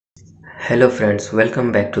Hello friends,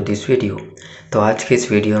 welcome back to this video. तो आज के इस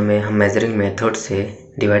वीडियो में हम मेजरिंग मेथड से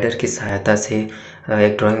डिवाइडर की सहायता से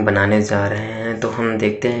एक ड्राइंग बनाने जा रहे हैं। तो हम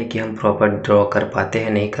देखते हैं कि हम प्रॉपर ड्रॉ कर पाते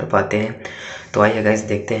हैं नहीं कर पाते हैं। तो आइए गाइस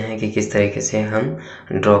देखते हैं कि किस तरीके से हम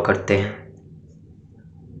ड्रॉ करते हैं।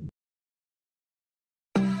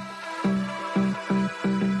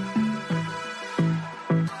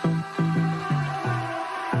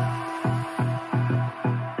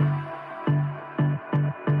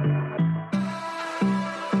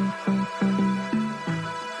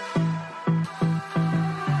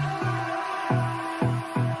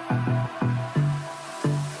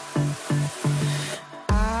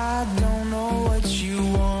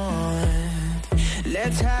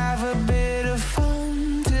 Let's have a bit of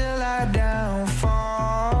fun till I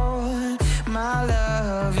downfall. My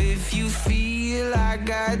love, if you feel like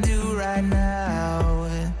I do right now,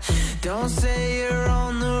 don't say you're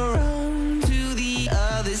on the run to the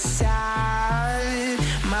other side,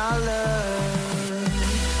 my love.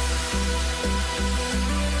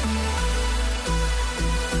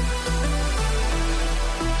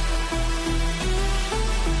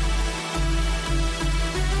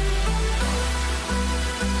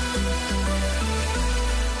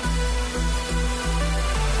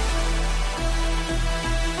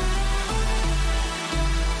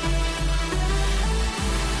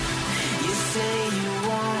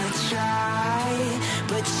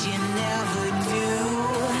 But you never do.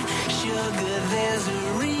 Sugar, there's a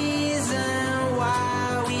reason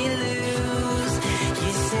why we lose.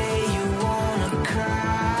 You say you wanna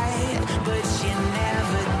cry, but you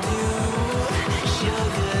never do.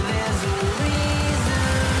 Sugar, there's a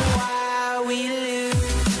reason why we lose.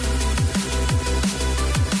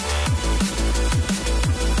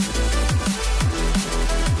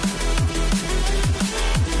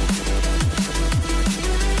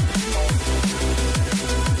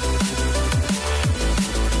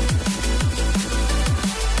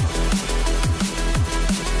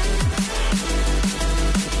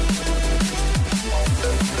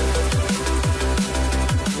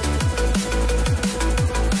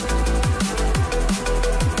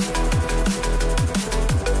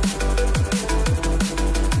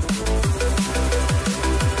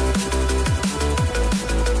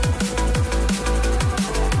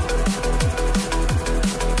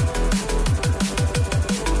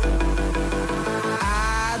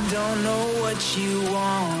 You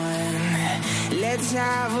want. Let's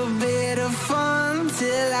have a bit of fun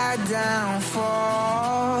till I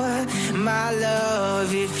downfall. My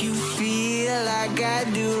love, if you feel like I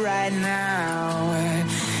do right now,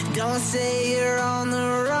 don't say you're on the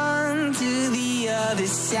run to the other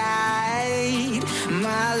side,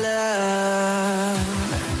 my love.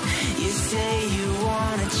 You say you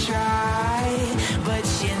wanna try, but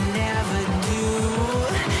you never do.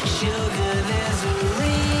 Sugar, there's a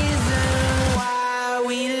reason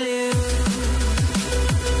we lose.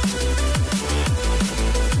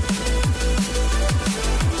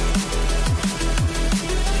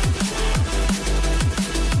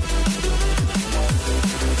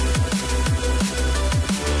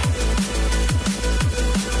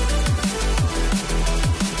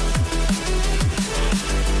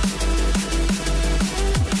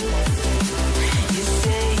 You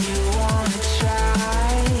say you wanna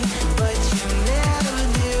try, but you never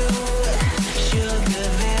do. Sugar,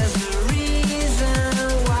 there's a reason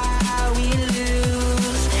why we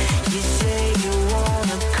lose. You say you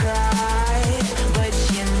wanna cry, but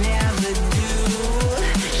you never do.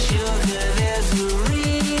 Sugar, there's a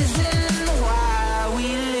reason why we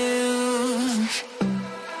lose.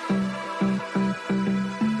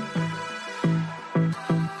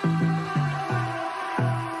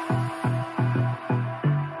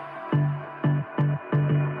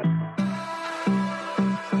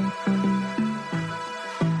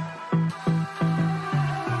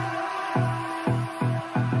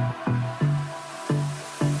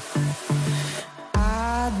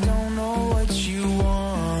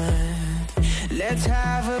 Let's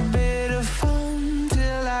have a bit of fun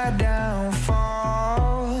till I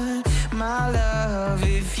downfall. My love,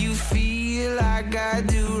 if you feel like I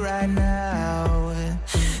do right now,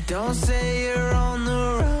 don't say you're on the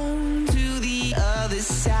run to the other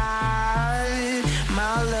side,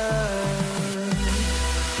 my love.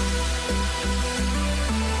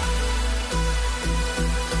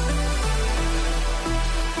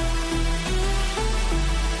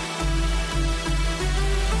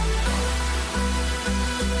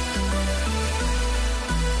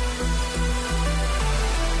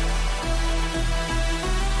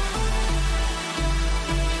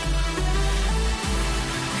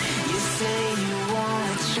 You say you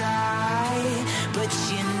wanna try, but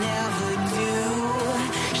you never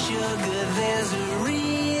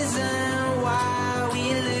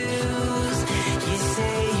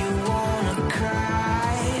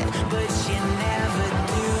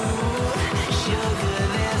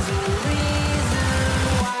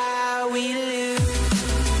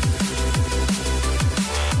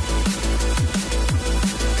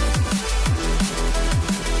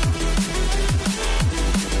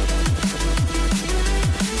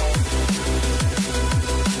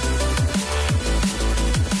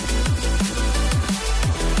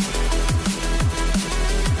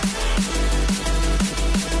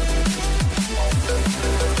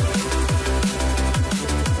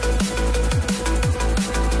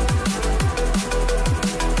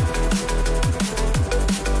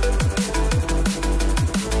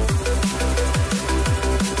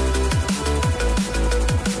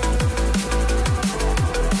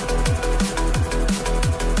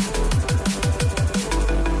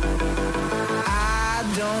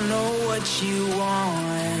don't know what you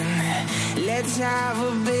want. Let's have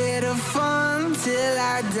a bit of fun till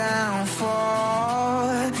our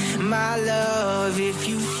downfall. My love, if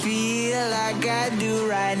you feel like I do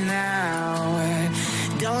right now,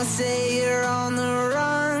 don't say you're on the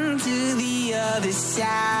run to the other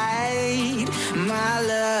side. My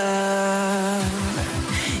love,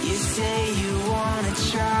 you say you wanna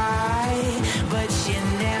try, but you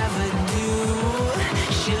never do.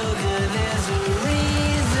 Sugar, there's a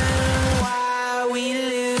reason why we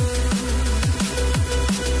lose.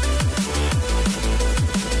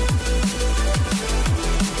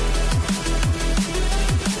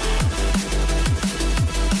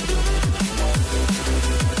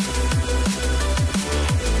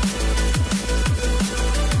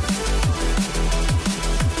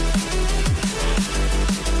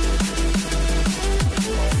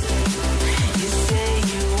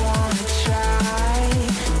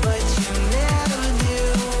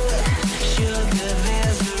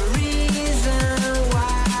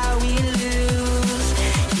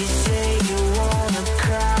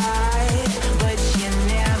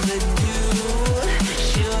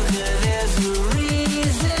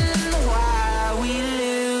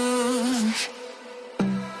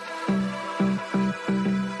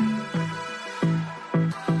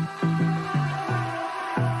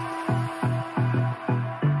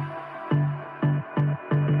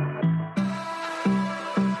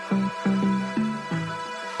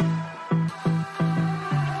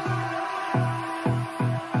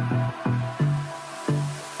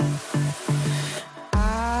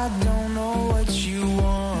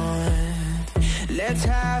 Let's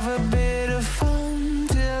have a bit of fun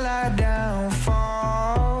till I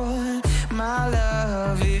downfall. My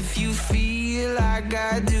love, if you feel like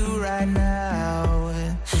I do right now,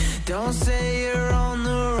 don't say you're on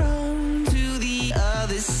the run to the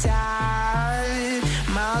other side.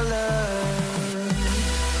 My love,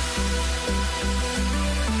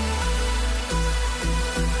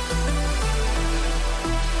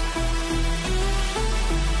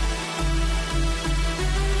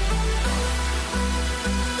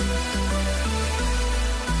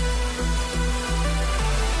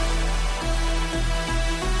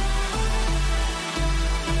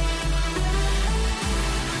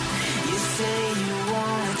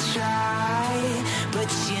 but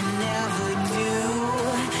you never do.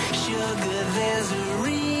 Sugar, there's a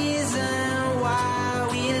reason why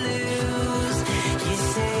we lose. You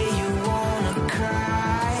say you wanna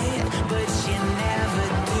cry, but you never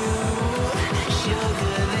do.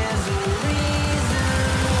 Sugar, there's a reason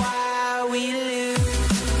why we lose.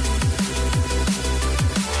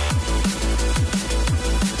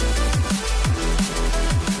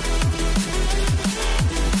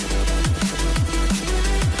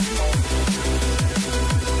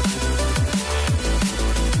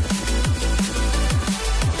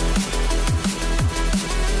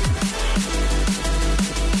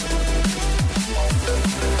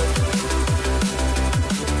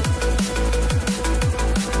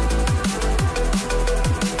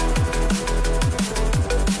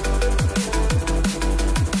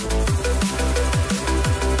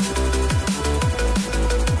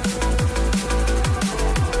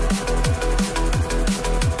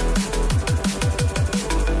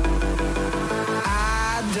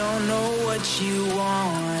 You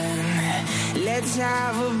want. Let's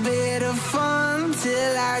have a bit of fun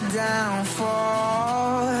till I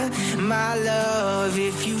downfall. My love,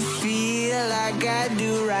 if you feel like I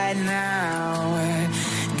do right now,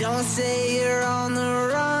 don't say you're on the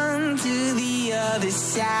run to the other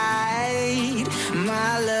side.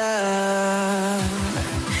 My love,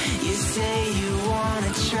 you say you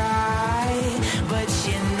wanna try, but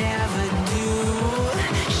you never do.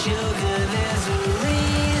 Sugar, there's a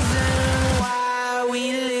reason why we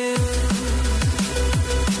lose.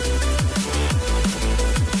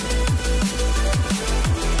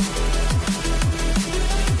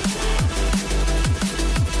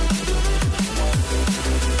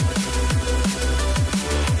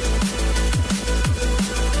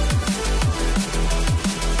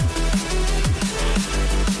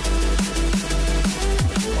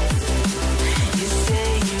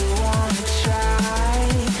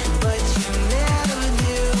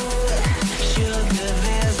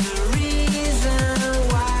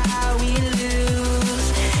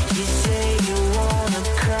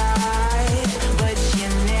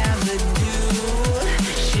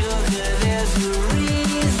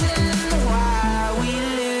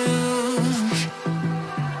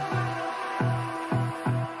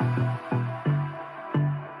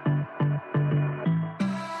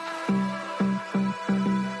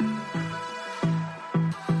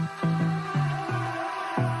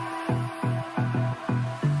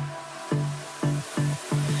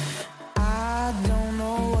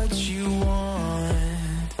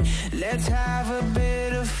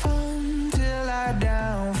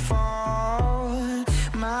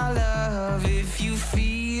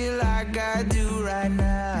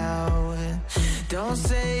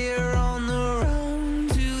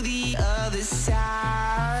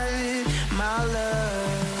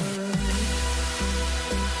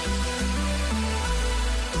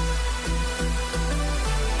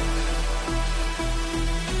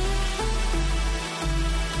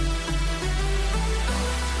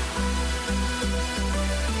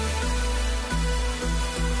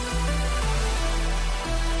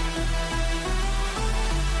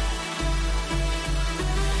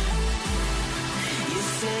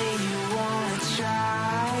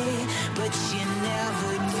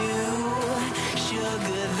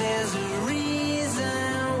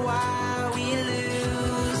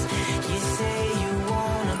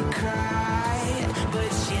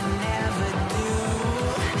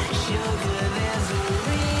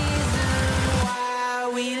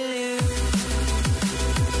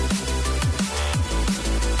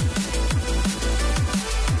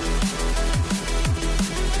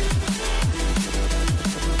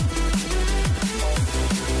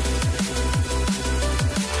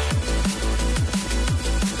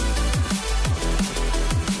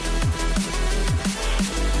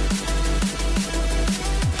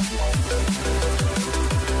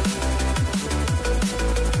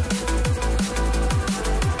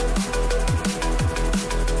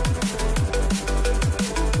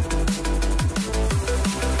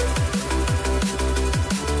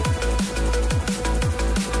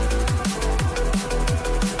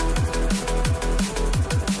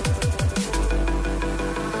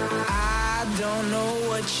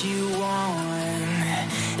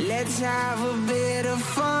 Let's have a bit of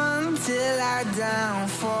fun till I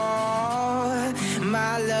downfall.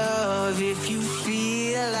 My love, if you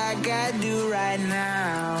feel like I do right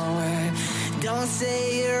now, don't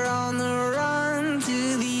say you're on the run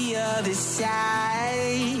to the other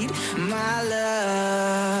side. My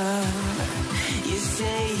love, you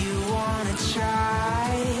say you wanna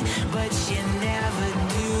try, but you never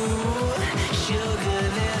do. Sugar,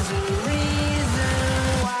 there's a reason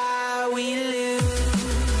why we lose.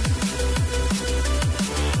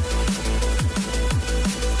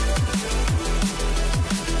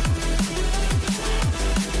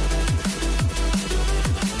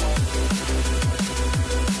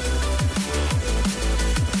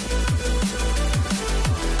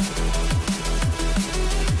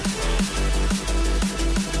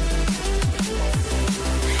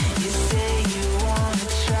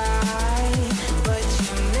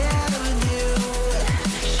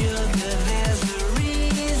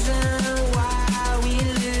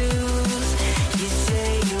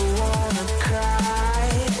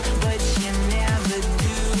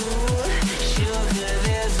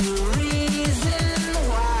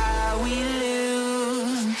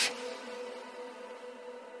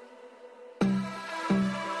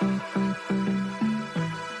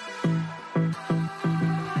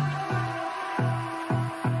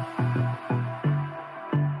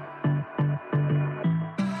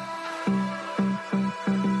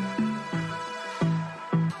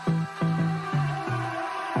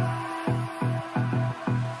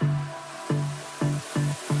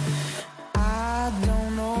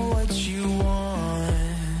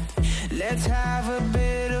 Let's have a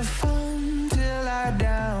bit of fun till I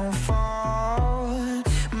downfall.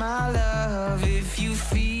 My love, if you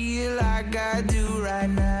feel like I do right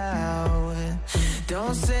now,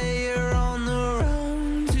 don't say you're on the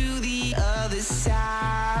run to the other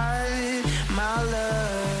side. My love.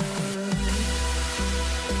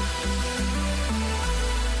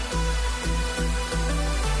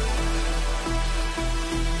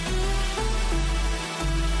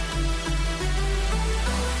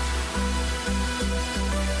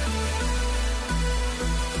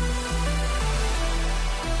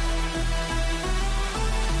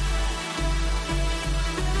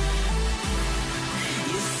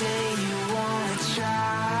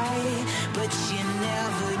 But you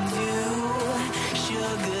never do.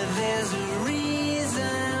 Sugar, there's a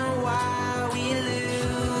reason why we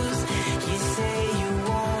lose. You say you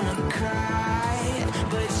wanna cry,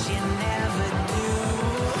 but you never do.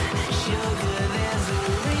 Sugar, there's a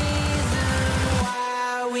reason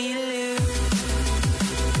why we lose.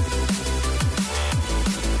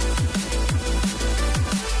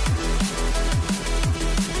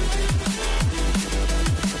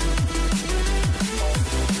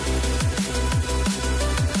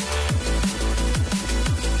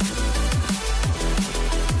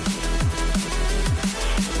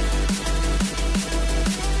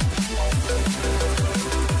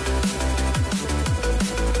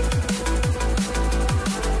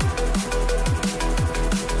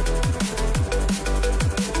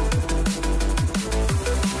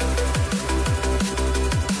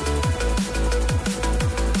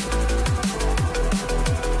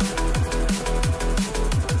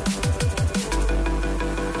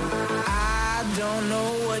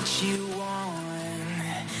 You want.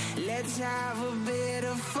 Let's have a bit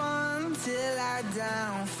of fun till I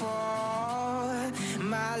downfall.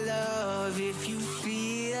 My love, if you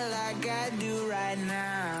feel like I do right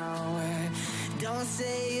now, don't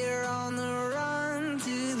say you're on the run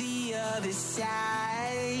to the other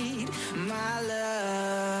side. My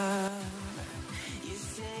love, you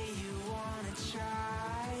say you wanna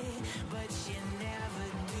try, but you never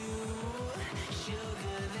do.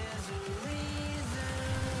 Sugar, there's a reason.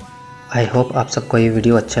 I hope आप सबको ये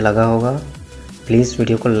वीडियो अच्छा लगा होगा। Please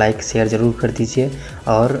video को like share ज़रूर कर दीजिए,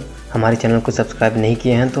 और हमारे चैनल को सब्सक्राइब नहीं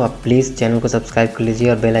किए हैं तो आप प्लीज़ चैनल को सब्सक्राइब कर लीजिए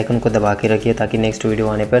और बेल आइकन को दबा के रखिए, ताकि नेक्स्ट वीडियो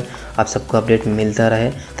आने पर आप सबको अपडेट मिलता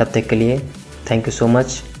रहे। तब तक के लिए thank you so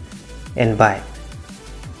much and bye.